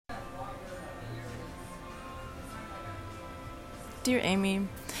Dear Amy,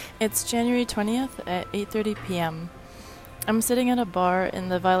 it's January 20th at 8:30 p.m. I'm sitting at a bar in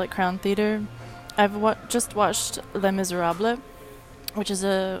the Violet Crown Theatre. I've just watched Les Miserables, which is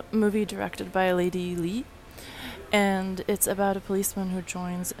a movie directed by Lady Lee, and it's about a policeman who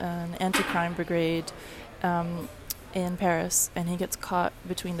joins an anti-crime brigade in Paris, and he gets caught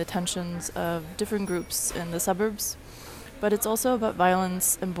between the tensions of different groups in the suburbs. But it's also about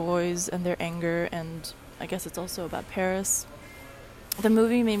violence and boys and their anger, and I guess it's also about Paris. The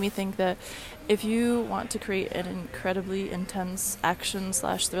movie made me think that if you want to create an incredibly intense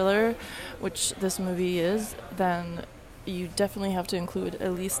action/thriller, which this movie is, then you definitely have to include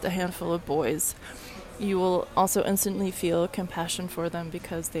at least a handful of boys. You will also instantly feel compassion for them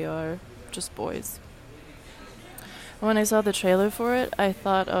because they are just boys. When I saw the trailer for it, I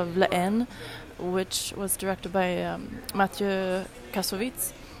thought of La Haine, which was directed by Mathieu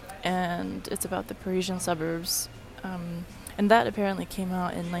Kassovitz, and it's about the Parisian suburbs. And that apparently came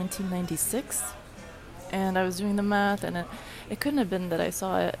out in 1996. And I was doing the math, and it couldn't have been that I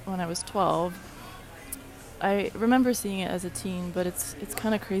saw it when I was 12. I remember seeing it as a teen, but it's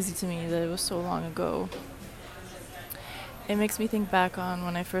kind of crazy to me that it was so long ago. It makes me think back on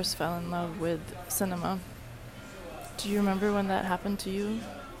when I first fell in love with cinema. Do you remember when that happened to you?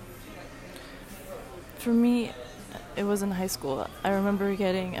 For me, it was in high school. I remember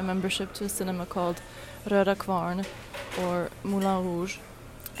getting a membership to a cinema called Röda Kvarn, or Moulin Rouge,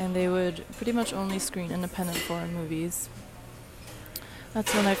 and they would pretty much only screen independent foreign movies.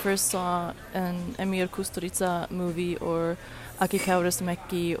 That's when I first saw an Emir Kusturica movie, or Aki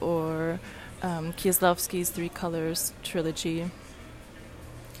Kaurismäki, or Kieslowski's Three Colors trilogy.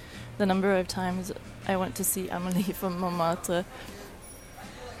 The number of times I went to see Amélie from Montmartre,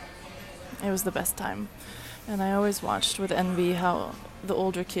 it was the best time. And I always watched with envy how the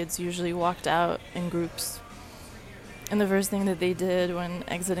older kids usually walked out in groups. And the first thing that they did when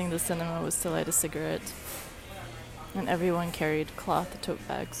exiting the cinema was to light a cigarette. And everyone carried cloth tote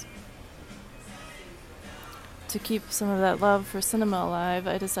bags. To keep some of that love for cinema alive,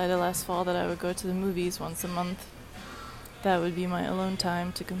 I decided last fall that I would go to the movies once a month. That would be my alone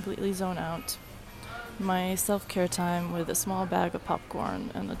time to completely zone out. My self-care time with a small bag of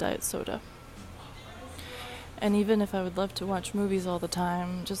popcorn and a diet soda. And even if I would love to watch movies all the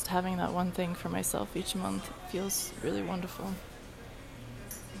time, just having that one thing for myself each month feels really wonderful.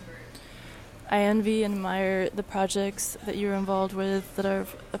 I envy and admire the projects that you're involved with that are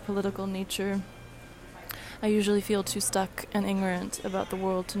of a political nature. I usually feel too stuck and ignorant about the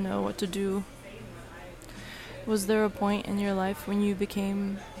world to know what to do. Was there a point in your life when you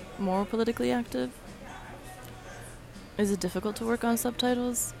became more politically active? Is it difficult to work on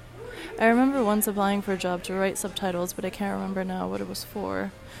subtitles? I remember once applying for a job to write subtitles, but I can't remember now what it was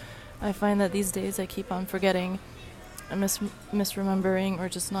for. I find that these days I keep on forgetting, misremembering, or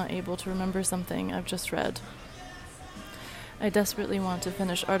just not able to remember something I've just read. I desperately want to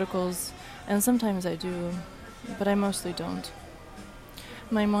finish articles, and sometimes I do, but I mostly don't.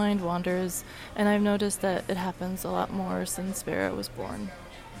 My mind wanders, and I've noticed that it happens a lot more since Vera was born.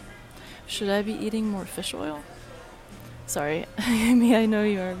 Should I be eating more fish oil? Sorry, Amy, I know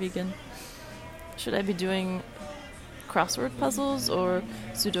you are vegan. Should I be doing crossword puzzles or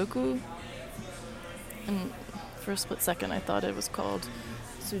Sudoku? And for a split second I thought it was called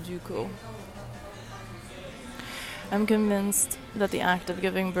Sudoku. I'm convinced that the act of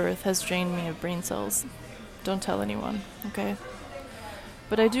giving birth has drained me of brain cells. Don't tell anyone, okay?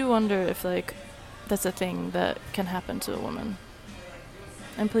 But I do wonder if, that's a thing that can happen to a woman.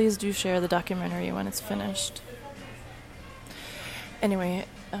 And please do share the documentary when it's finished. Anyway,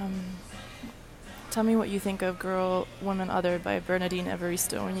 tell me what you think of Girl, Woman, Othered by Bernardine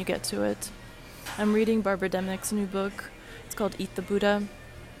Evaristo when you get to it. I'm reading Barbara Demick's new book. It's called Eat the Buddha,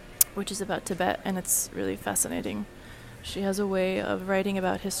 which is about Tibet, and it's really fascinating. She has a way of writing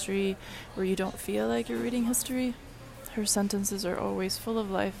about history where you don't feel like you're reading history. Her sentences are always full of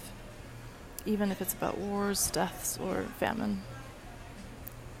life, even if it's about wars, deaths, or famine.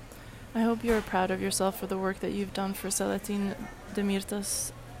 I hope you are proud of yourself for the work that you've done for Celatine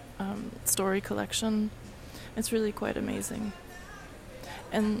Demirtas' story collection. It's really quite amazing.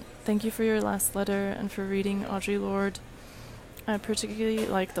 And thank you for your last letter and for reading Audre Lorde. I particularly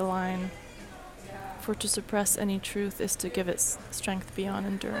like the line, "For to suppress any truth is to give it strength beyond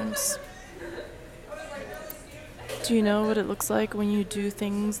endurance." Do you know what it looks like when you do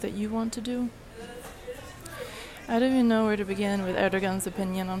things that you want to do? I don't even know where to begin with Erdogan's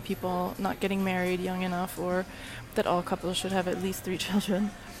opinion on people not getting married young enough, or that all couples should have at least 3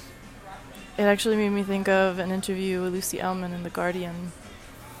 children. It actually made me think of an interview with Lucy Ellman in The Guardian.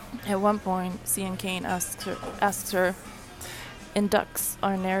 At one point, Cian Cain asks her, In Ducks,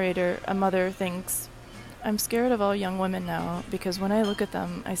 our narrator, a mother, thinks, I'm scared of all young women now because when I look at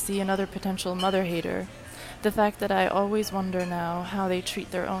them, I see another potential mother hater. The fact that I always wonder now how they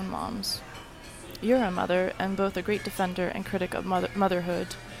treat their own moms. You're a mother and both a great defender and critic of motherhood.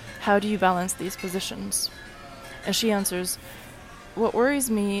 How do you balance these positions? And she answers, what worries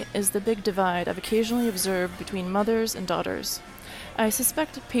me is the big divide I've occasionally observed between mothers and daughters. I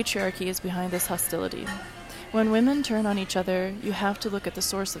suspect patriarchy is behind this hostility. When women turn on each other, you have to look at the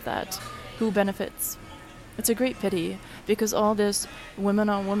source of that. Who benefits? It's a great pity, because all this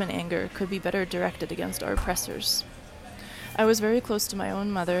women-on-woman anger could be better directed against our oppressors. I was very close to my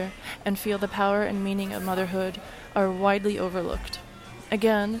own mother, and feel the power and meaning of motherhood are widely overlooked.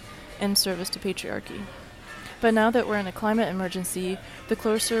 Again, in service to patriarchy. But now that we're in a climate emergency, the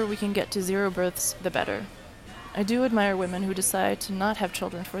closer we can get to zero births, the better. I do admire women who decide to not have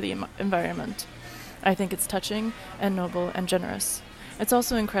children for the environment. I think it's touching and noble and generous. It's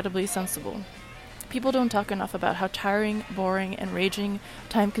also incredibly sensible. People don't talk enough about how tiring, boring, enraging,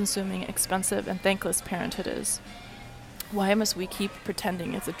 time-consuming, expensive, and thankless parenthood is. Why must we keep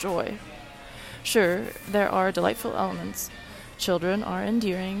pretending it's a joy? Sure, there are delightful elements. Children are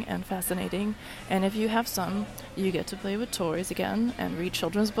endearing and fascinating, and if you have some, you get to play with toys again and read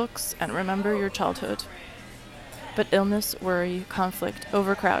children's books and remember your childhood. But illness, worry, conflict,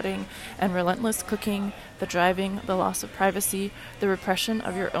 overcrowding, and relentless cooking, the driving, the loss of privacy, the repression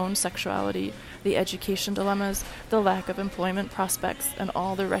of your own sexuality, the education dilemmas, the lack of employment prospects, and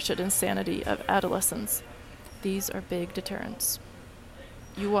all the wretched insanity of adolescence. These are big deterrents.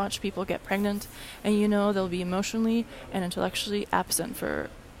 You watch people get pregnant, and you know they'll be emotionally and intellectually absent for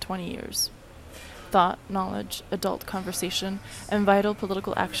 20 years. Thought, knowledge, adult conversation, and vital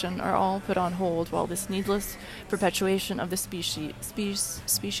political action are all put on hold while this needless perpetuation of the species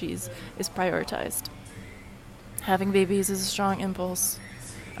is prioritized. Having babies is a strong impulse,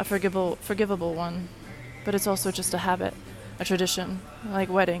 a forgivable one, but it's also just a habit, a tradition, like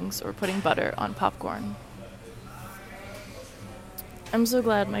weddings or putting butter on popcorn. I'm so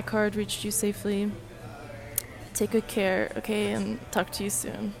glad my card reached you safely. Take good care, okay, and talk to you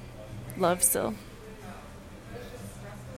soon. Love, Sil.